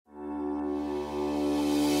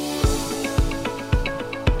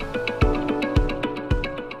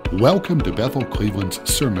Welcome to Bethel Cleveland's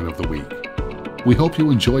Sermon of the Week. We hope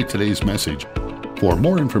you enjoyed today's message. For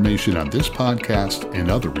more information on this podcast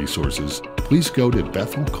and other resources, please go to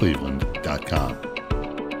bethelcleveland.com.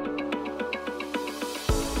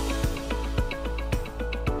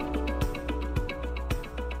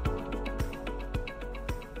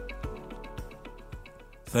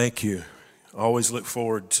 Thank you. I always look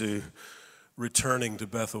forward to returning to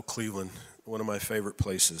Bethel Cleveland, one of my favorite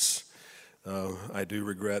places. I do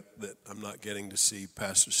regret that I'm not getting to see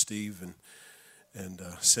Pastor Steve and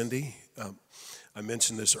Cindy. I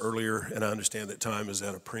mentioned this earlier, and I understand that time is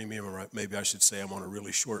at a premium, or maybe I should say I'm on a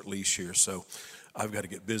really short leash here, so I've got to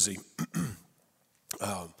get busy.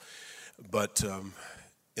 But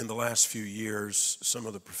in the last few years, some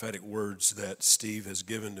of the prophetic words that Steve has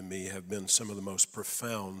given to me have been some of the most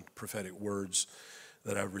profound prophetic words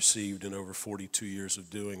that I've received in over 42 years of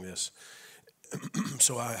doing this.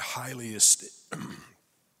 So I highly esteem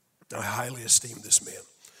this man.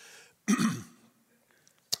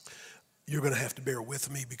 You're going to have to bear with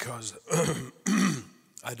me because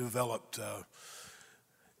I developed,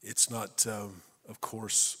 it's not, of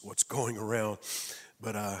course, what's going around,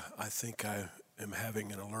 but I think I am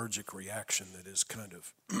having an allergic reaction that is kind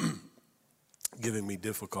of giving me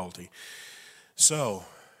difficulty. So,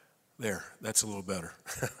 that's a little better.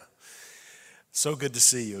 So good to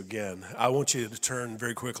see you again. I want you to turn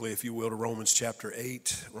very quickly, if you will, to Romans chapter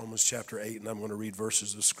 8. Romans chapter 8, and I'm going to read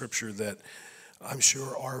verses of Scripture that I'm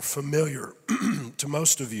sure are familiar to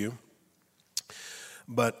most of you.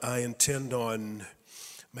 But I intend on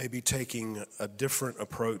maybe taking a different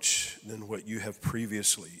approach than what you have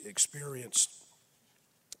previously experienced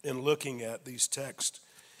in looking at these texts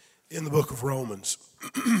in the book of Romans.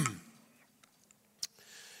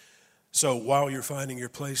 So while you're finding your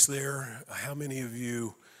place there, how many of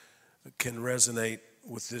you can resonate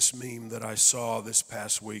with this meme that I saw this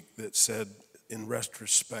past week that said, in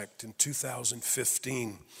retrospect, in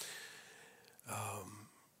 2015,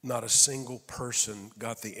 not a single person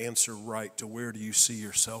got the answer right to where do you see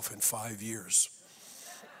yourself in 5 years?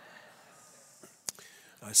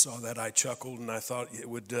 I saw that, I chuckled, and I thought it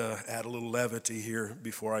would add a little levity here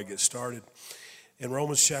before I get started. In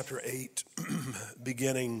Romans chapter 8,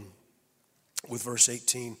 beginning with verse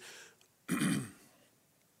 18,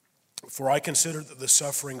 for I consider that the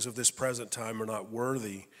sufferings of this present time are not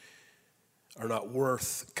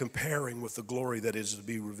worth comparing with the glory that is to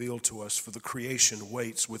be revealed to us, for the creation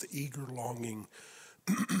waits with eager longing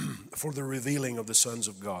for the revealing of the sons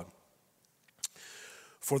of God.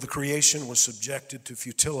 For the creation was subjected to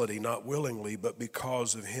futility, not willingly, but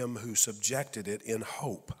because of him who subjected it in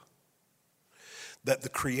hope, that the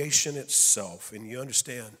creation itself, and you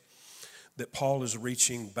understand that Paul is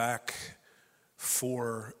reaching back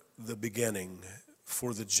for the beginning,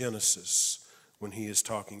 for the Genesis, when he is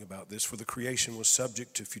talking about this. For the creation was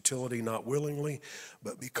subject to futility, not willingly,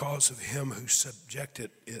 but because of him who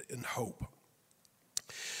subjected it in hope,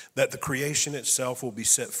 that the creation itself will be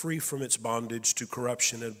set free from its bondage to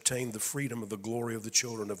corruption and obtain the freedom of the glory of the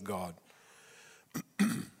children of God.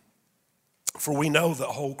 For we know that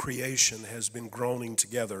whole creation has been groaning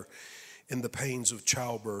together in the pains of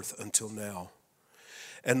childbirth until now.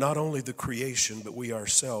 And not only the creation, but we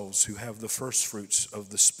ourselves who have the first fruits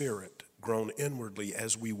of the Spirit groan inwardly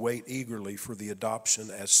as we wait eagerly for the adoption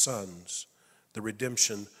as sons, the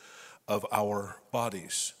redemption of our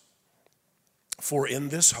bodies. For in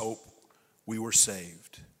this hope we were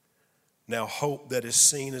saved. Now hope that is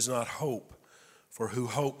seen is not hope, for who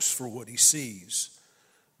hopes for what he sees?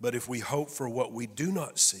 But if we hope for what we do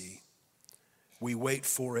not see, we wait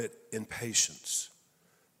for it in patience.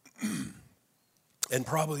 And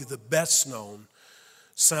probably the best known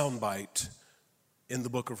soundbite in the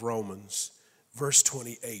book of Romans, verse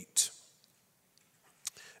 28.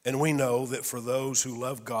 And we know that for those who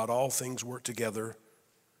love God, all things work together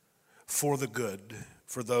for the good,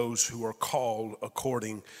 for those who are called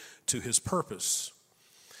according to his purpose.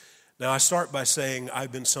 Now, I start by saying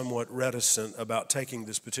I've been somewhat reticent about taking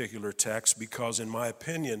this particular text because, in my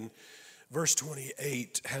opinion, verse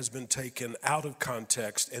 28 has been taken out of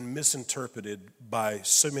context and misinterpreted by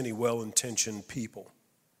so many well-intentioned people.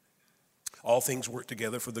 All things work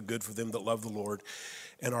together for the good for them that love the Lord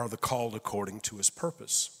and are the called according to his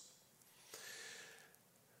purpose.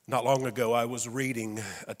 Not long ago, I was reading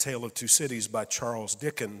A Tale of Two Cities by Charles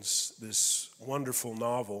Dickens, this wonderful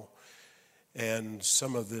novel, and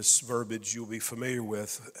some of this verbiage you'll be familiar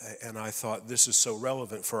with, and I thought this is so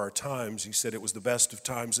relevant for our times. He said it was the best of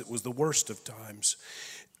times, it was the worst of times.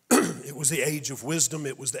 It was the age of wisdom,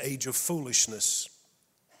 it was the age of foolishness.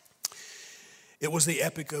 It was the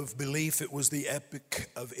epic of belief. It was the epic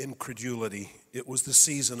of incredulity. It was the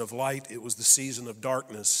season of light. It was the season of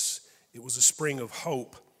darkness. It was a spring of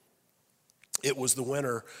hope. It was the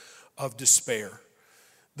winter of despair.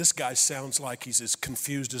 This guy sounds like he's as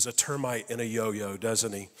confused as a termite in a yo-yo,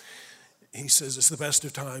 doesn't he? He says it's the best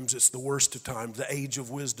of times, it's the worst of times, the age of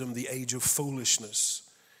wisdom, the age of foolishness.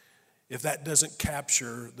 If that doesn't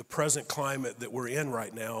capture the present climate that we're in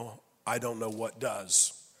right now, I don't know what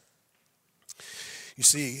does. You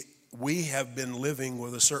see, we have been living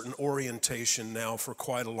with a certain orientation now for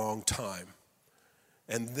quite a long time.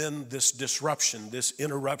 And then this disruption, this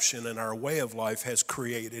interruption in our way of life has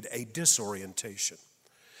created a disorientation.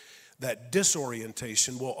 That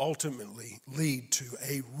disorientation will ultimately lead to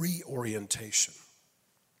a reorientation.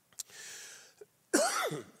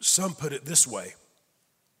 Some put it this way: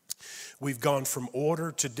 we've gone from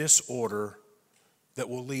order to disorder that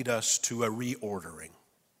will lead us to a reordering.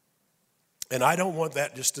 And I don't want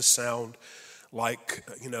that just to sound like,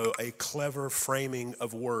 a clever framing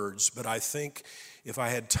of words, but I think if I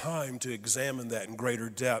had time to examine that in greater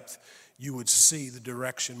depth, you would see the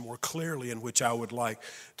direction more clearly in which I would like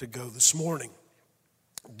to go this morning.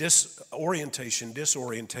 Disorientation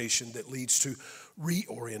that leads to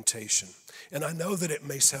reorientation. And I know that it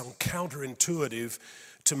may sound counterintuitive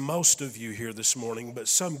to most of you here this morning, but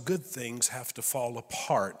some good things have to fall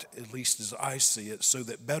apart, at least as I see it, so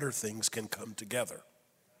that better things can come together.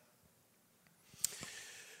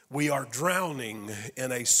 We are drowning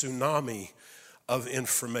in a tsunami of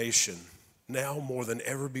information now more than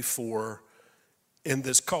ever before in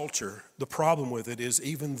this culture. The problem with it is,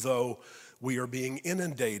 even though we are being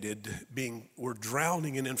inundated, we're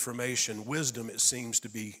drowning in information, wisdom, it seems to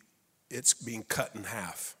be, it's being cut in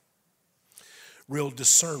half. Real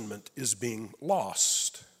discernment is being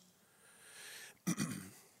lost.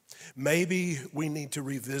 Maybe we need to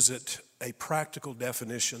revisit a practical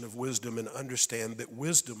definition of wisdom and understand that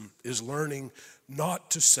wisdom is learning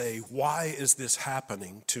not to say, why is this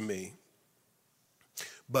happening to me?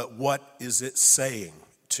 But what is it saying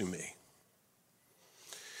to me?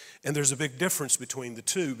 And there's a big difference between the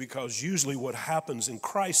two, because usually what happens in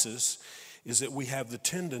crisis is that we have the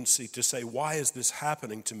tendency to say, why is this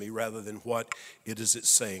happening to me, rather than what is it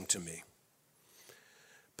saying to me?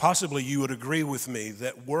 Possibly you would agree with me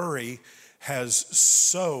that worry has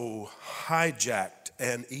so hijacked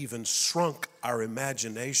and even shrunk our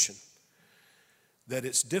imagination that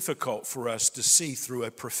it's difficult for us to see through a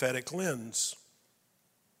prophetic lens.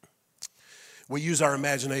 We use our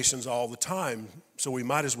imaginations all the time, so we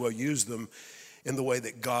might as well use them in the way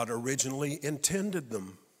that God originally intended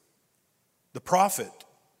them. The prophet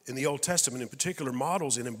in the Old Testament in particular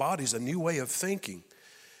models and embodies a new way of thinking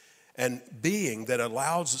and being that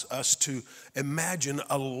allows us to imagine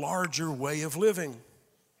a larger way of living,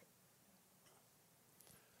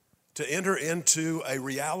 to enter into a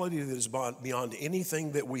reality that is beyond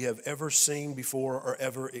anything that we have ever seen before or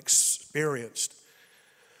ever experienced.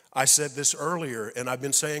 I said this earlier, and I've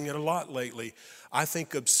been saying it a lot lately. I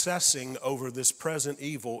think obsessing over this present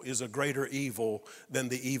evil is a greater evil than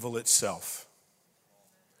the evil itself.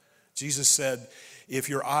 Jesus said, if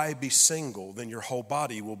your eye be single, then your whole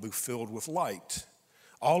body will be filled with light.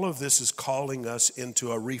 All of this is calling us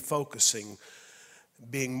into a refocusing,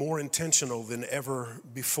 being more intentional than ever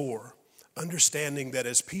before, understanding that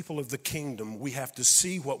as people of the kingdom, we have to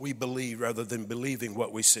see what we believe rather than believing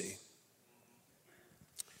what we see.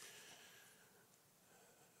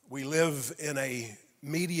 We live in a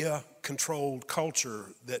media-controlled culture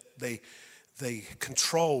that they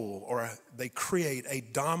control, or they create a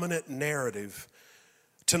dominant narrative.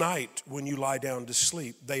 Tonight, when you lie down to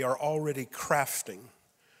sleep, they are already crafting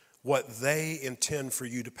what they intend for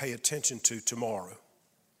you to pay attention to tomorrow.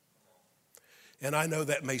 And I know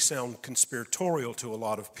that may sound conspiratorial to a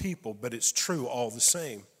lot of people, but it's true all the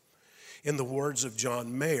same. In the words of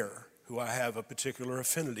John Mayer, who I have a particular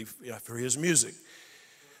affinity for his music,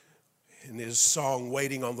 in his song,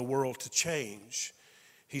 Waiting on the World to Change,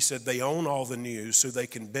 he said, they own all the news so they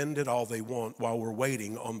can bend it all they want while we're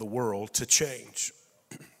waiting on the world to change.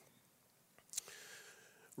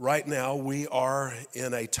 Right now, we are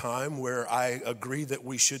in a time where I agree that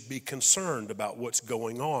we should be concerned about what's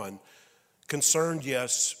going on. Concerned,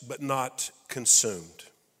 yes, but not consumed.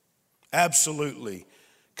 Absolutely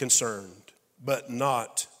concerned, but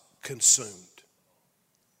not consumed.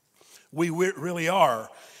 We really are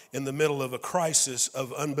in the middle of a crisis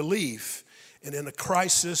of unbelief. And in a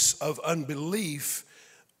crisis of unbelief,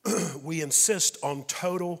 we insist on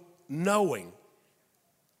total knowing.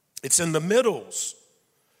 It's in the middles.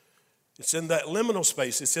 It's in that liminal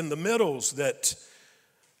space. It's in the middles that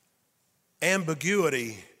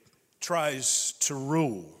ambiguity tries to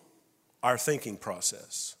rule our thinking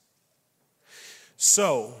process.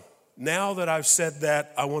 So, now that I've said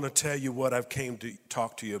that, I want to tell you what I've came to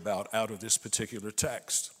talk to you about out of this particular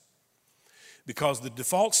text. Because the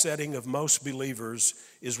default setting of most believers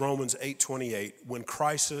is Romans 8:28. When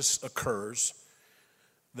crisis occurs,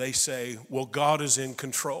 they say, well, God is in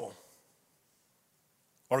control,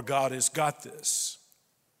 or God has got this.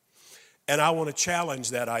 And I want to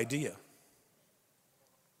challenge that idea.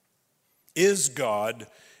 Is God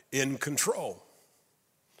in control?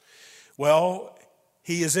 Well,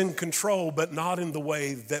 he is in control, but not in the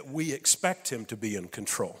way that we expect him to be in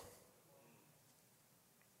control.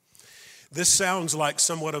 This sounds like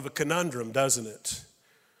somewhat of a conundrum, doesn't it?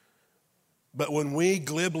 But when we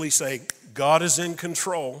glibly say, God is in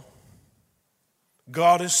control,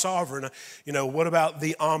 God is sovereign, what about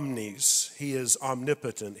the omnis? He is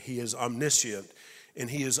omnipotent, he is omniscient, and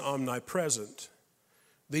he is omnipresent.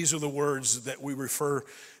 These are the words that we refer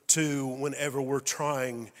to whenever we're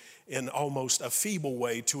trying in almost a feeble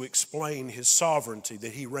way to explain his sovereignty,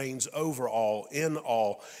 that he reigns over all, in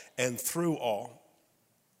all, and through all.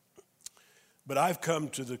 But I've come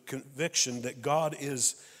to the conviction that God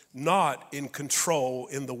is not in control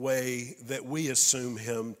in the way that we assume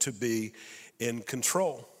him to be in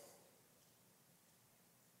control.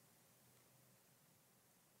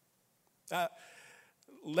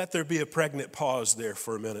 Let there be a pregnant pause there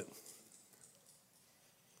for a minute.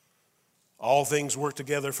 All things work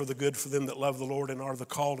together for the good for them that love the Lord and are the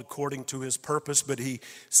called according to his purpose. But he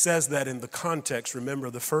says that in the context, remember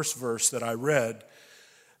the first verse that I read,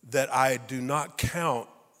 that I do not count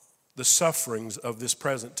the sufferings of this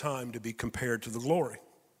present time to be compared to the glory.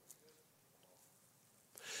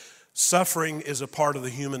 Suffering is a part of the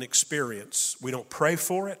human experience. We don't pray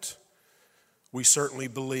for it. We certainly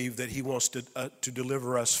believe that he wants to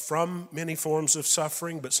deliver us from many forms of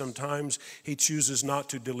suffering, but sometimes he chooses not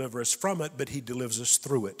to deliver us from it, but he delivers us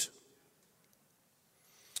through it.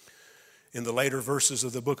 In the later verses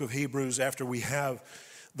of the book of Hebrews, after we have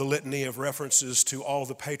the litany of references to all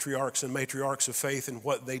the patriarchs and matriarchs of faith and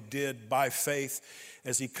what they did by faith,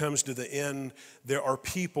 as he comes to the end, there are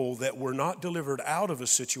people that were not delivered out of a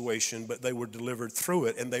situation, but they were delivered through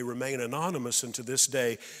it, and they remain anonymous unto this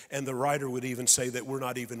day. And the writer would even say that we're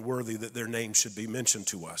not even worthy that their name should be mentioned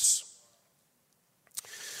to us.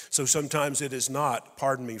 So sometimes it is not,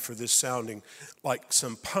 pardon me for this sounding like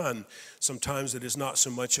some pun, sometimes it is not so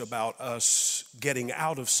much about us getting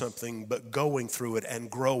out of something, but going through it and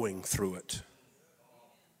growing through it.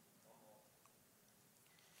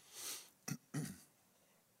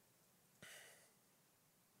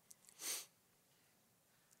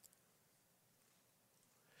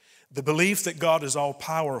 The belief that God is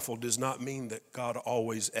all-powerful does not mean that God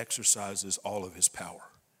always exercises all of his power.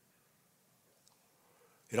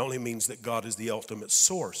 It only means that God is the ultimate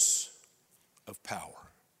source of power.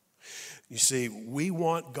 You see, we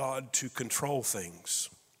want God to control things.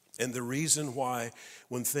 And the reason why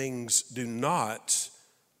when things do not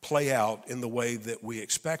play out in the way that we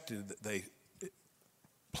expected that they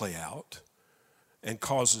play out and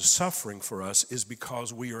causes suffering for us is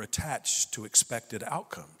because we are attached to expected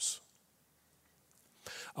outcomes.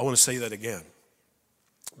 I want to say that again,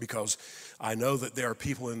 because I know that there are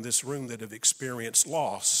people in this room that have experienced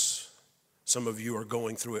loss. Some of you are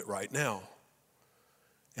going through it right now.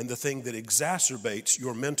 And the thing that exacerbates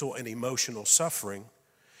your mental and emotional suffering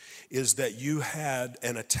is that you had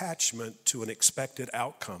an attachment to an expected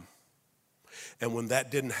outcome. And when that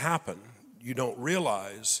didn't happen, you don't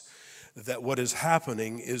realize that what is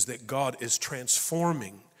happening is that God is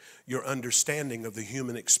transforming your understanding of the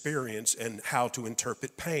human experience and how to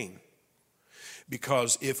interpret pain.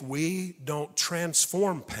 Because if we don't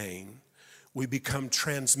transform pain, we become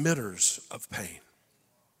transmitters of pain.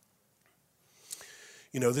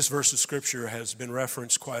 You know, this verse of scripture has been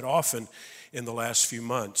referenced quite often in the last few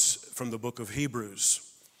months from the book of Hebrews,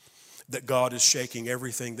 that God is shaking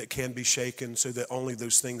everything that can be shaken so that only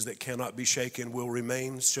those things that cannot be shaken will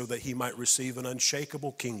remain, so that he might receive an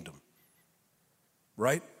unshakable kingdom.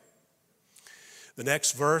 Right? The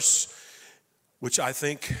next verse, which I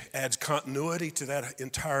think adds continuity to that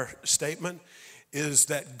entire statement, is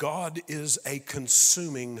that God is a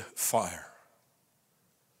consuming fire.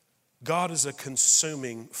 God is a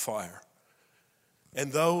consuming fire.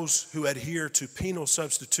 And those who adhere to penal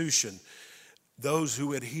substitution, those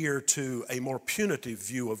who adhere to a more punitive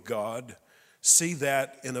view of God, see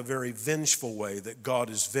that in a very vengeful way, that God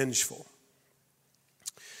is vengeful.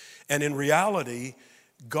 And in reality,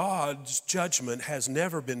 God's judgment has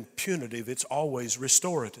never been punitive, it's always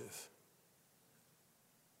restorative.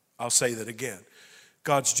 I'll say that again.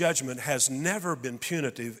 God's judgment has never been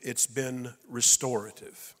punitive, it's been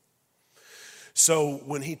restorative. So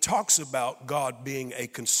when he talks about God being a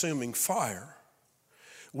consuming fire,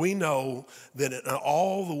 we know that in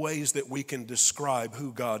all the ways that we can describe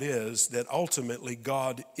who God is, that ultimately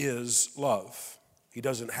God is love. He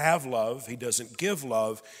doesn't have love, he doesn't give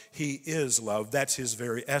love, he is love. That's his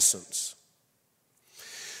very essence.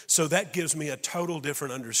 So that gives me a total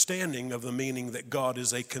different understanding of the meaning that God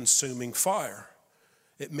is a consuming fire.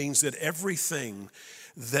 It means that everything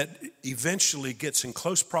that eventually gets in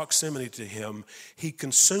close proximity to him, he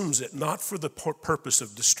consumes it not for the purpose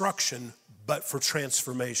of destruction, but for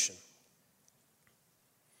transformation.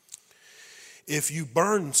 If you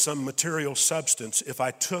burn some material substance, if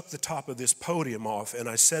I took the top of this podium off and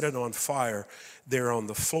I set it on fire there on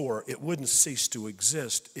the floor, it wouldn't cease to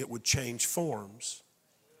exist. It would change forms.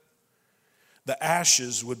 The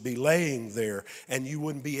ashes would be laying there, and you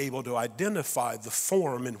wouldn't be able to identify the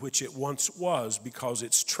form in which it once was because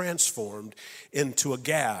it's transformed into a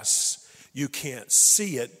gas. You can't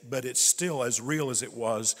see it, but it's still as real as it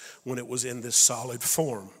was when it was in this solid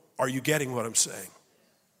form. Are you getting what I'm saying?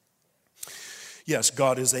 Yes,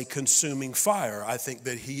 God is a consuming fire. I think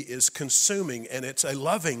that he is consuming, and it's a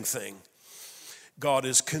loving thing. God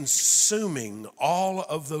is consuming all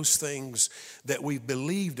of those things that we've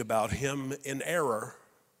believed about him in error.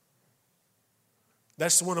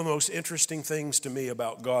 That's one of the most interesting things to me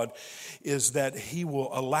about God, is that he will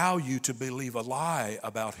allow you to believe a lie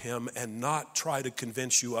about him and not try to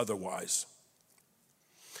convince you otherwise.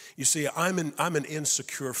 You see, I'm an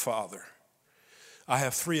insecure father. I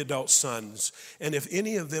have 3 adult sons, and if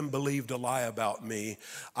any of them believed a lie about me,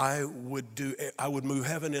 I would move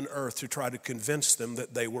heaven and earth to try to convince them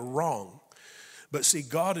that they were wrong. But see,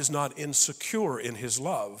 God is not insecure in his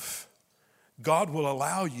love. God will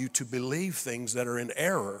allow you to believe things that are in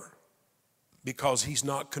error because he's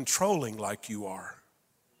not controlling like you are.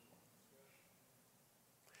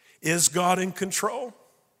 Is God in control?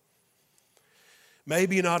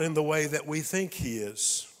 Maybe not in the way that we think he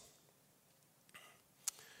is.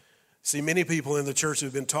 See, many people in the church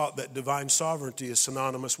have been taught that divine sovereignty is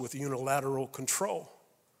synonymous with unilateral control.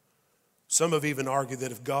 Some have even argued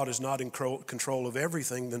that if God is not in control of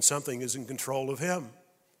everything, then something is in control of him.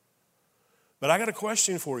 But I got a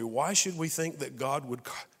question for you. Why should we think that God would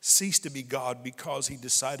cease to be God because he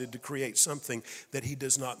decided to create something that he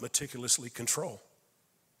does not meticulously control?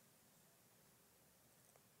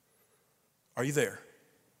 Are you there?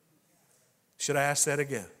 Should I ask that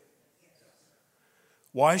again?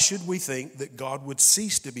 Why should we think that God would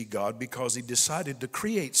cease to be God because he decided to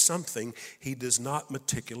create something he does not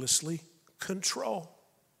meticulously control?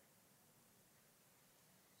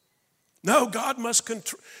 No, God must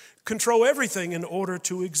control everything in order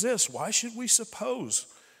to exist. Why should we suppose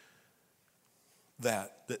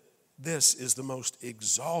that this is the most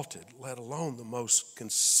exalted, let alone the most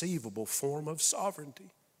conceivable form of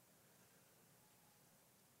sovereignty?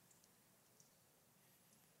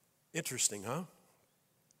 Interesting, huh?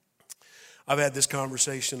 I've had this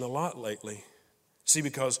conversation a lot lately. See,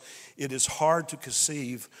 because it is hard to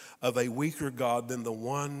conceive of a weaker God than the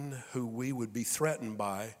one who we would be threatened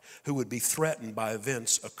by, who would be threatened by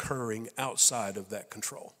events occurring outside of that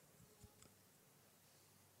control.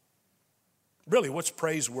 Really, what's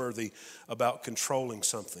praiseworthy about controlling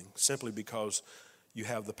something simply because you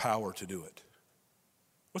have the power to do it?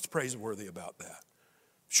 What's praiseworthy about that?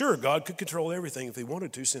 Sure, God could control everything if he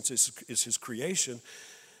wanted to, since it's his creation.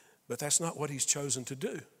 But that's not what he's chosen to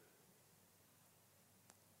do.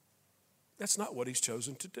 That's not what he's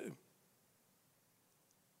chosen to do.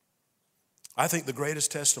 I think the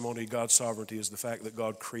greatest testimony of God's sovereignty is the fact that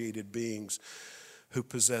God created beings who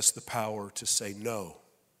possess the power to say no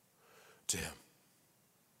to him.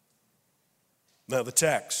 Now, the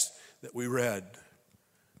text that we read,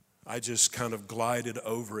 I just kind of glided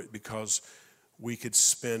over it because we could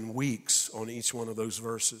spend weeks on each one of those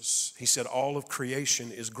verses. He said all of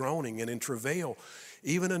creation is groaning and in travail,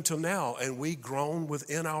 even until now, and we groan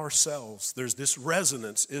within ourselves. There's this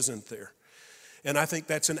resonance, isn't there? And I think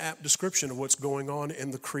that's an apt description of what's going on in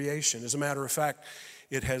the creation. As a matter of fact,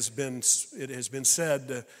 it has been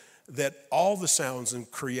said that all the sounds in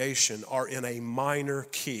creation are in a minor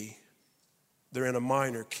key. They're in a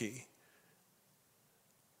minor key.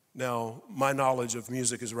 Now, my knowledge of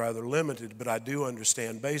music is rather limited, but I do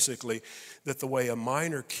understand basically that the way a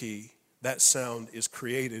minor key, that sound is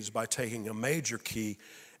created, is by taking a major key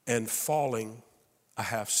and falling a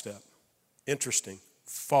half step. Interesting,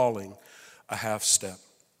 falling a half step.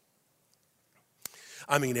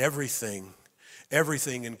 I mean, everything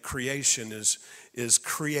Everything in creation is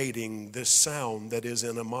creating this sound that is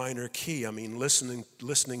in a minor key. I mean,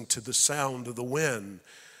 listening to the sound of the wind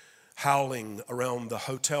howling around the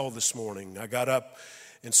hotel this morning. I got up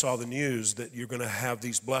and saw the news that you're going to have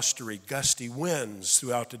these blustery, gusty winds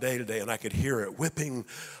throughout the day today, and I could hear it whipping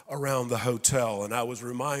around the hotel, and I was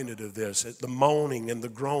reminded of this, the moaning and the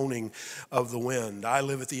groaning of the wind. I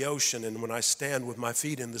live at the ocean, and when I stand with my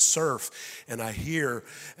feet in the surf, and I hear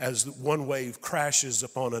as one wave crashes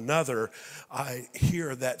upon another, I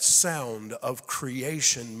hear that sound of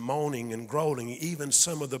creation moaning and groaning. Even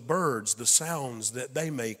some of the birds, the sounds that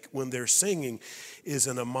they make when they're singing is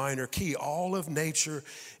in a minor key. All of nature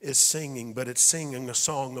is singing, but it's singing a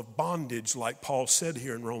song of bondage, like Paul said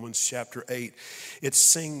here in Romans chapter 8.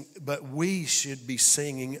 But we should be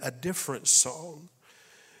singing a different song.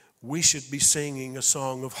 We should be singing a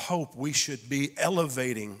song of hope. We should be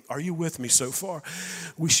elevating. Are you with me so far?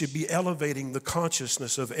 We should be elevating the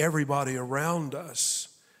consciousness of everybody around us.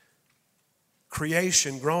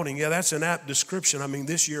 Creation groaning, yeah, that's an apt description. I mean,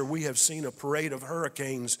 this year we have seen a parade of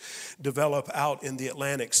hurricanes develop out in the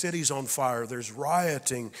Atlantic. Cities on fire, there's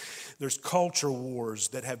rioting, there's culture wars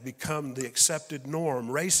that have become the accepted norm,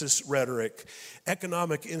 racist rhetoric,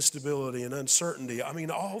 economic instability and uncertainty. I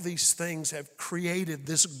mean, all these things have created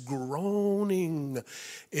this groaning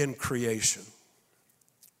in creation.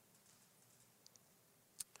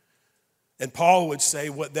 And Paul would say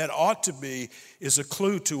what that ought to be is a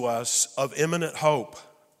clue to us of imminent hope.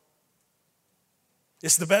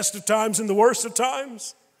 It's the best of times and the worst of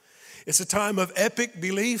times. It's a time of epic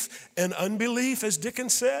belief and unbelief, as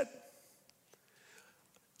Dickens said.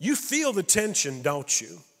 You feel the tension, don't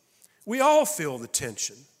you? We all feel the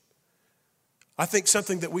tension. I think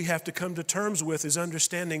something that we have to come to terms with is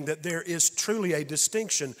understanding that there is truly a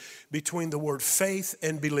distinction between the word faith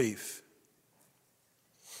and belief.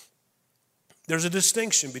 There's a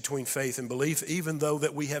distinction between faith and belief, even though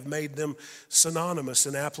that we have made them synonymous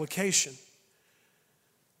in application.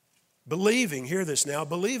 Believing, hear this now,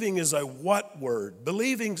 believing is a what word?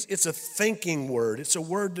 Believing, it's a thinking word. It's a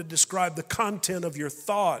word to describe the content of your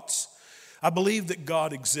thoughts. I believe that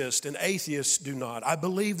God exists, and atheists do not. I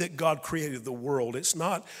believe that God created the world. It's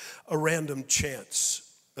not a random chance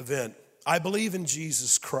event. I believe in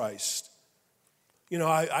Jesus Christ. You know,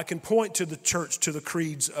 I can point to the church, to the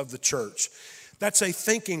creeds of the church. That's a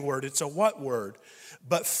thinking word. It's a what word?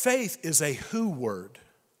 But faith is a who word.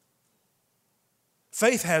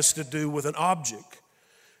 Faith has to do with an object.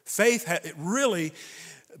 Faith, it really,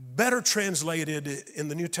 better translated in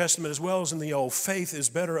the New Testament as well as in the Old, faith is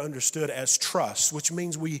better understood as trust, which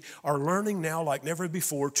means we are learning now like never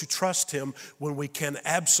before to trust Him when we can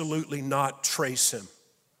absolutely not trace Him.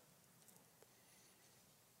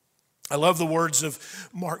 I love the words of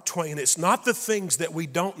Mark Twain. It's not the things that we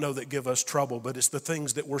don't know that give us trouble, but it's the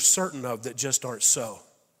things that we're certain of that just aren't so.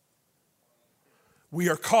 We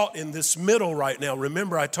are caught in this middle right now.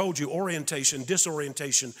 Remember, I told you orientation,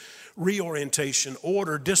 disorientation, reorientation,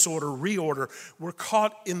 order, disorder, reorder. We're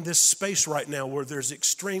caught in this space right now where there's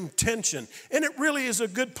extreme tension. And it really is a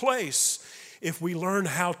good place if we learn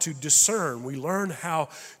how to discern. We learn how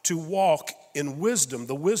to walk in wisdom,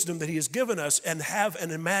 the wisdom that He has given us, and have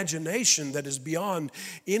an imagination that is beyond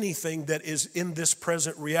anything that is in this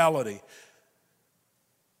present reality.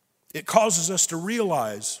 It causes us to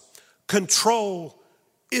realize control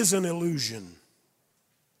is an illusion.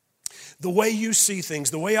 The way you see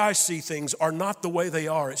things, the way I see things are not the way they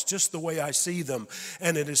are. It's just the way I see them.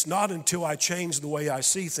 And it is not until I change the way I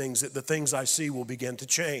see things that the things I see will begin to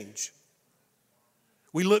change.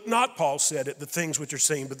 We look not, Paul said, at the things which are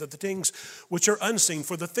seen, but at the things which are unseen.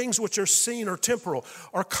 For the things which are seen are temporal,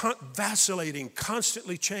 are vacillating,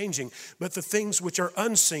 constantly changing. But the things which are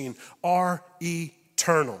unseen are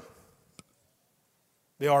eternal.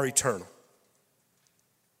 They are eternal.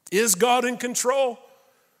 Is God in control?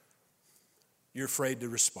 You're afraid to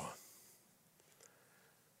respond.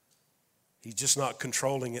 He's just not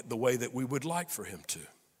controlling it the way that we would like for Him to.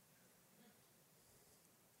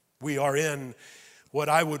 We are in what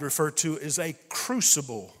I would refer to as a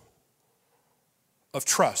crucible of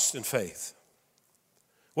trust and faith.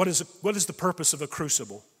 What is the purpose of a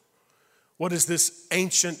crucible? What is this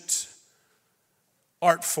ancient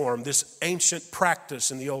art form, this ancient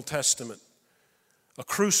practice in the Old Testament? A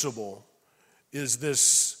crucible is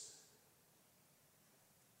this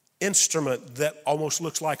instrument that almost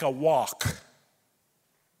looks like a wok,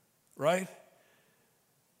 right?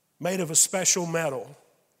 Made of a special metal.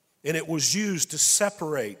 And it was used to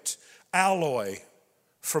separate alloy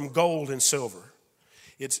from gold and silver.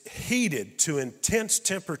 It's heated to intense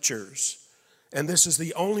temperatures, and this is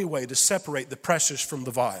the only way to separate the precious from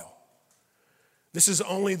the vile. This is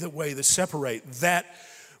only the way to separate that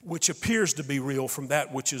which appears to be real from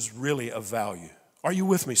that which is really of value. Are you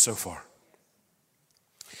with me so far?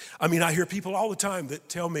 I mean, I hear people all the time that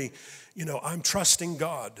tell me, I'm trusting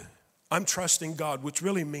God. I'm trusting God, which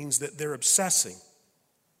really means that they're obsessing.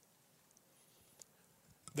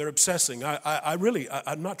 They're obsessing.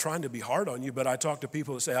 I'm not trying to be hard on you, but I talk to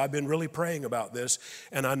people that say, I've been really praying about this,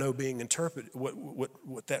 and I know being interpreted,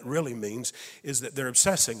 what that really means is that they're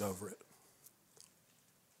obsessing over it.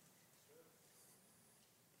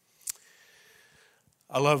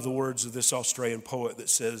 I love the words of this Australian poet that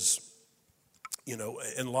says,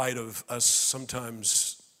 in light of us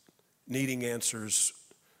sometimes needing answers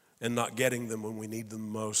and not getting them when we need them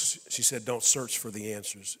most, she said, don't search for the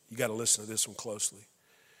answers. You got to listen to this one closely.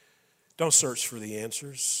 Don't search for the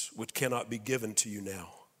answers which cannot be given to you now,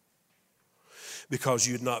 because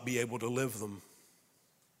you'd not be able to live them.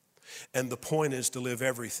 And the point is to live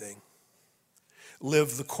everything.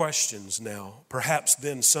 Live the questions now. Perhaps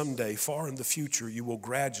then someday, far in the future, you will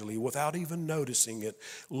gradually, without even noticing it,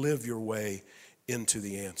 live your way into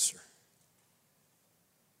the answer.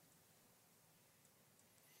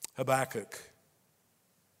 Habakkuk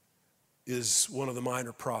is one of the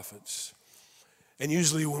minor prophets. And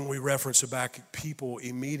usually when we reference Habakkuk, people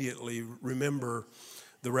immediately remember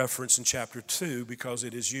the reference in chapter 2 because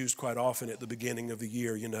it is used quite often at the beginning of the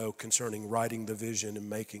year, concerning writing the vision and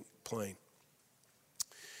making it plain.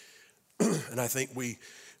 And I think we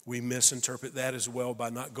misinterpret that as well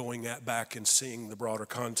by not going back and seeing the broader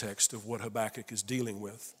context of what Habakkuk is dealing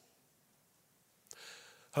with.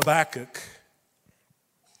 Habakkuk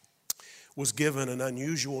was given an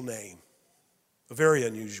unusual name, a very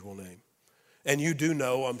unusual name. And you do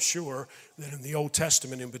know, I'm sure, that in the Old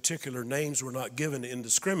Testament in particular, names were not given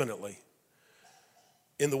indiscriminately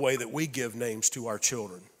in the way that we give names to our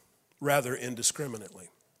children, rather indiscriminately.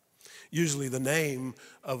 Usually the name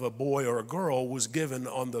of a boy or a girl was given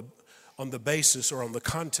on the basis or on the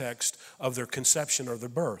context of their conception or their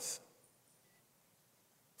birth.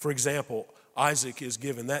 For example, Isaac is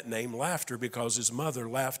given that name Laughter because his mother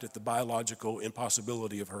laughed at the biological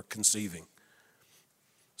impossibility of her conceiving.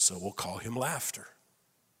 So we'll call him Laughter.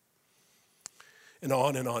 And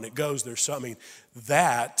on it goes.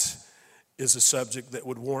 That is a subject that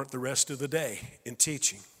would warrant the rest of the day in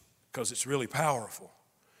teaching because it's really powerful.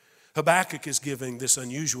 Habakkuk is giving this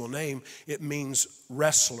unusual name. It means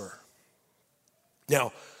wrestler.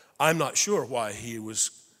 Now, I'm not sure why he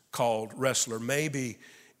was called wrestler. Maybe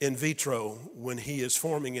in vitro, when he is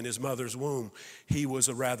forming in his mother's womb, he was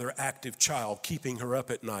a rather active child, keeping her up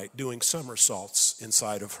at night, doing somersaults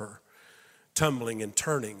inside of her, tumbling and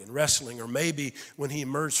turning and wrestling. Or maybe when he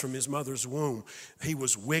emerged from his mother's womb, he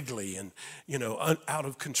was wiggly and, out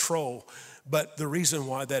of control. But the reason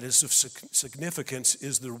why that is of significance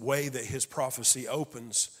is the way that his prophecy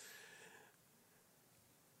opens.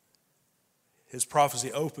 His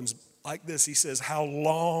prophecy opens like this. He says, "How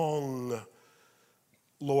long,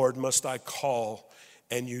 Lord, must I call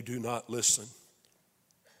and you do not listen?"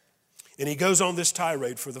 And he goes on this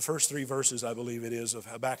tirade for the first 3 verses, I believe it is, of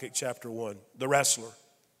Habakkuk chapter 1, the wrestler.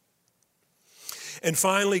 And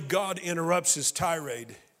finally, God interrupts his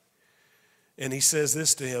tirade. And he says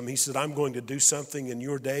this to him. He said, "I'm going to do something in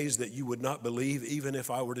your days that you would not believe even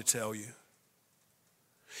if I were to tell you."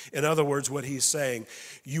 In other words, what he's saying,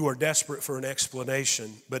 you are desperate for an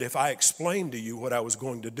explanation, but if I explained to you what I was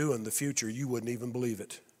going to do in the future, you wouldn't even believe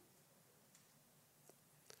it.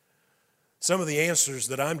 Some of the answers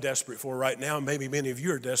that I'm desperate for right now, and maybe many of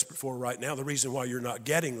you are desperate for right now, the reason why you're not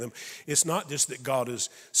getting them, it's not just that God is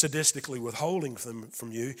sadistically withholding them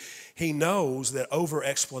from you. He knows that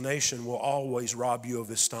over-explanation will always rob you of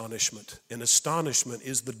astonishment. And astonishment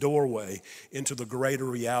is the doorway into the greater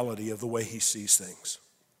reality of the way he sees things.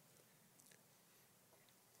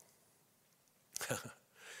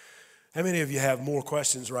 How many of you have more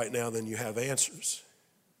questions right now than you have answers?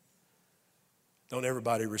 Don't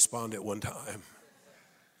everybody respond at one time.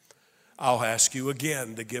 I'll ask you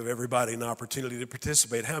again to give everybody an opportunity to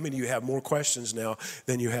participate. How many of you have more questions now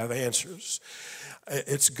than you have answers?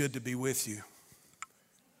 It's good to be with you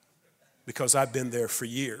because I've been there for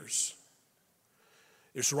years.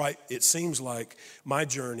 It's right. It seems like my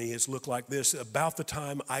journey has looked like this. About the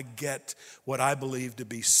time I get what I believe to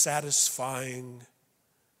be satisfying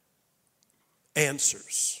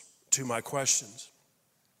answers to my questions,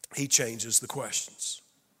 he changes the questions.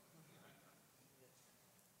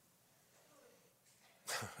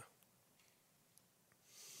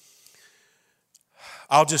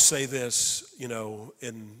 I'll just say this,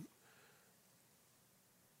 in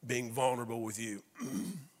being vulnerable with you.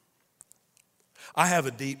 I have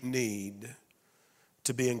a deep need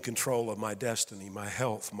to be in control of my destiny, my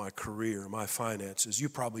health, my career, my finances. You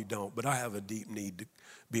probably don't, but I have a deep need to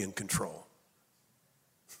be in control.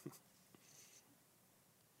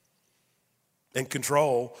 And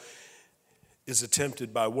control is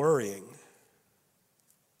attempted by worrying.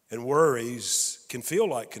 And worries can feel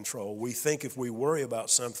like control. We think if we worry about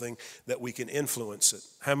something that we can influence it.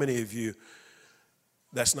 How many of you,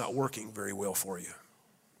 that's not working very well for you?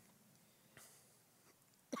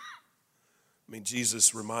 I mean,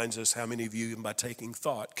 Jesus reminds us how many of you, even by taking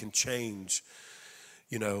thought, can change,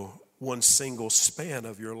 one single span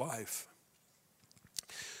of your life.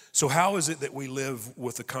 So how is it that we live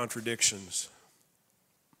with the contradictions?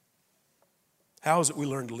 How is it we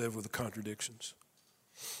learn to live with the contradictions?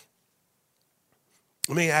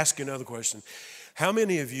 Let me ask you another question. How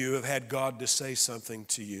many of you have had God to say something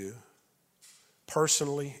to you,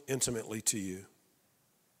 personally, intimately to you,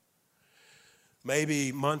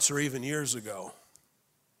 maybe months or even years ago,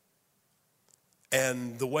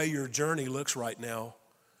 and the way your journey looks right now,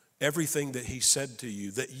 everything that he said to you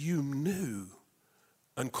that you knew,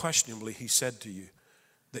 unquestionably he said to you,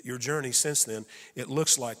 that your journey since then, it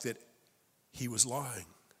looks like that he was lying.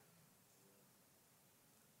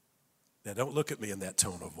 Now, don't look at me in that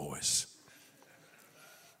tone of voice.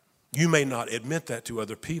 You may not admit that to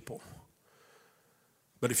other people,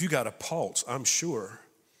 but if you got a pulse, I'm sure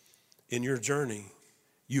in your journey,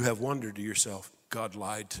 you have wondered to yourself, God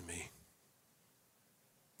lied to me.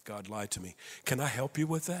 God lied to me. Can I help you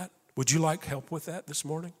with that? Would you like help with that this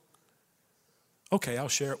morning? Okay, I'll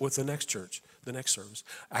share it with the next church, the next service.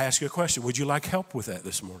 I ask you a question. Would you like help with that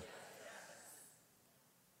this morning?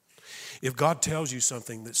 If God tells you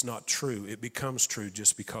something that's not true, it becomes true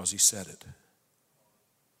just because he said it.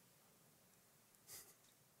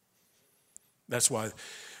 That's why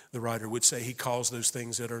the writer would say he calls those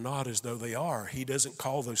things that are not as though they are. He doesn't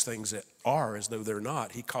call those things that are as though they're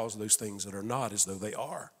not. He calls those things that are not as though they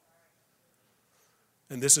are.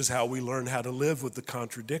 And this is how we learn how to live with the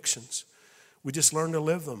contradictions. We just learn to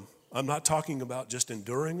live them. I'm not talking about just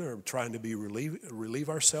enduring or trying to relieve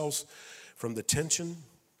ourselves from the tension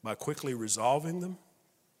by quickly resolving them.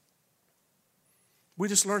 We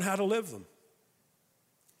just learn how to live them.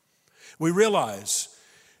 We realize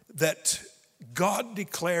that God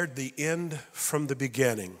declared the end from the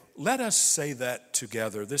beginning. Let us say that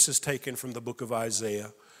together. This is taken from the book of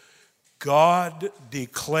Isaiah. God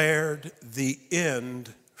declared the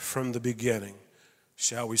end from the beginning.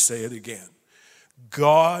 Shall we say it again?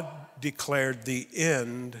 God declared the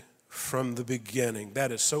end from the beginning.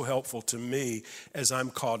 That is so helpful to me as I'm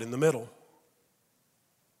caught in the middle.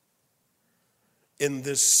 In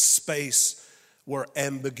this space where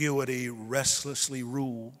ambiguity restlessly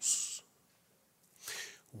rules.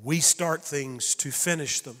 We start things to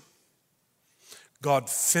finish them. God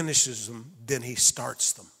finishes them, then he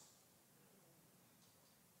starts them.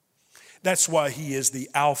 That's why he is the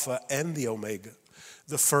Alpha and the Omega,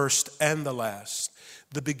 the first and the last,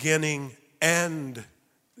 the beginning and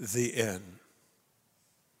the end.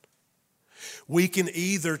 We can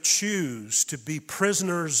either choose to be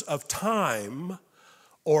prisoners of time,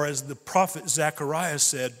 or as the prophet Zechariah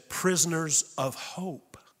said, prisoners of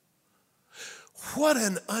hope. What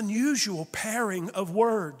an unusual pairing of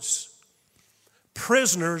words.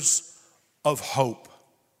 Prisoners of hope.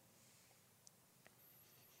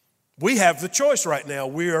 We have the choice right now.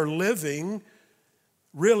 We are living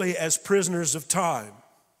really as prisoners of time.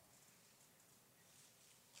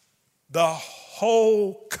 The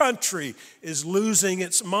whole country is losing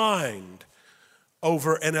its mind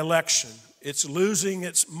over an election. It's losing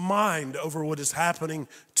its mind over what is happening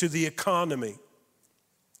to the economy.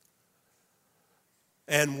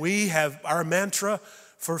 And we have, our mantra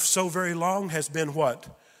for so very long has been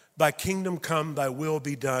what? Thy kingdom come, thy will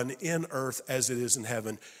be done in earth as it is in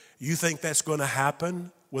heaven. You think that's going to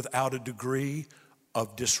happen without a degree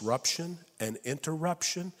of disruption and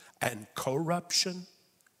interruption and corruption?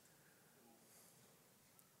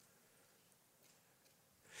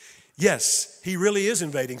 Yes, he really is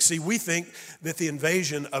invading. See, we think that the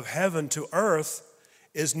invasion of heaven to earth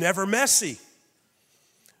is never messy.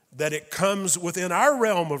 That it comes within our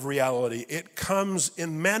realm of reality. It comes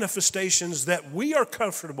in manifestations that we are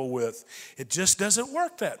comfortable with. It just doesn't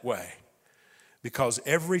work that way. Because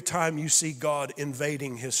every time you see God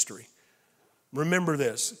invading history, remember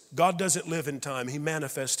this, God doesn't live in time. He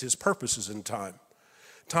manifests his purposes in time.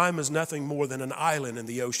 Time is nothing more than an island in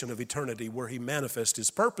the ocean of eternity where he manifests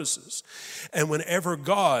his purposes. And whenever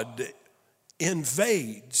God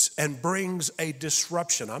invades and brings a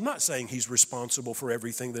disruption, I'm not saying he's responsible for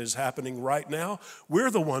everything that is happening right now.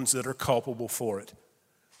 We're the ones that are culpable for it.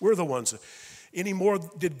 We're the ones. Any more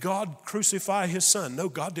did God crucify his son? No,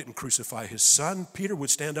 God didn't crucify his son. Peter would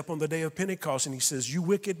stand up on the day of Pentecost and he says, you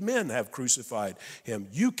wicked men have crucified him.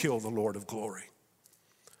 You killed the Lord of glory.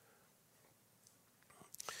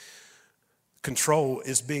 Control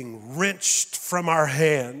is being wrenched from our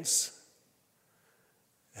hands,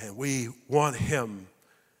 and we want him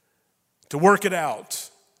to work it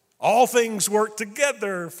out. All things work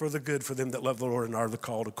together for the good for them that love the Lord and are the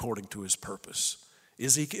called according to his purpose.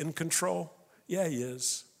 Is he in control? Yeah, he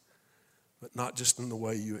is, but not just in the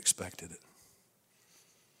way you expected it.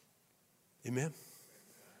 Amen?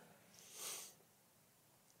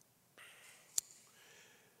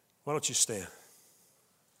 Why don't you stand?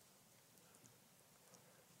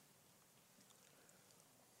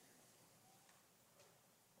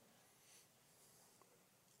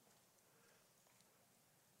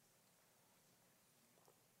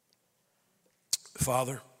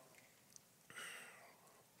 Father,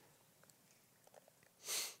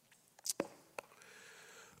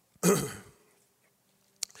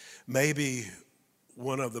 maybe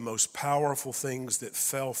one of the most powerful things that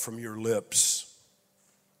fell from your lips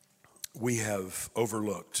we have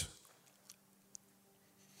overlooked.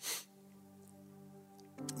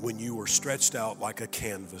 When you were stretched out like a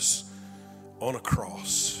canvas on a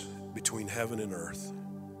cross between heaven and earth.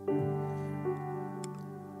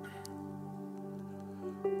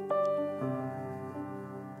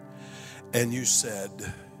 And you said,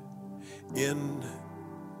 into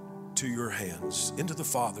your hands, into the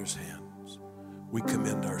Father's hands, we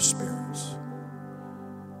commend our spirits.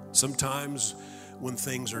 Sometimes when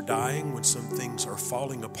things are dying, when some things are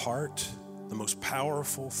falling apart, the most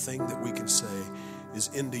powerful thing that we can say is,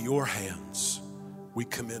 into your hands, we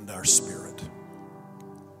commend our spirit.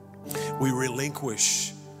 We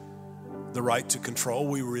relinquish the right to control.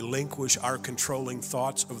 We relinquish our controlling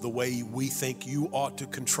thoughts of the way we think you ought to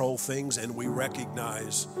control things, and we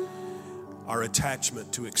recognize our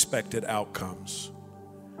attachment to expected outcomes.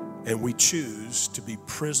 And we choose to be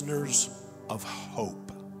prisoners of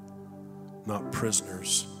hope, not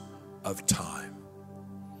prisoners of time.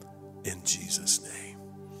 In Jesus' name,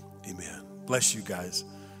 amen. Bless you guys.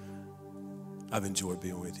 I've enjoyed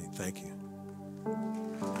being with you. Thank you.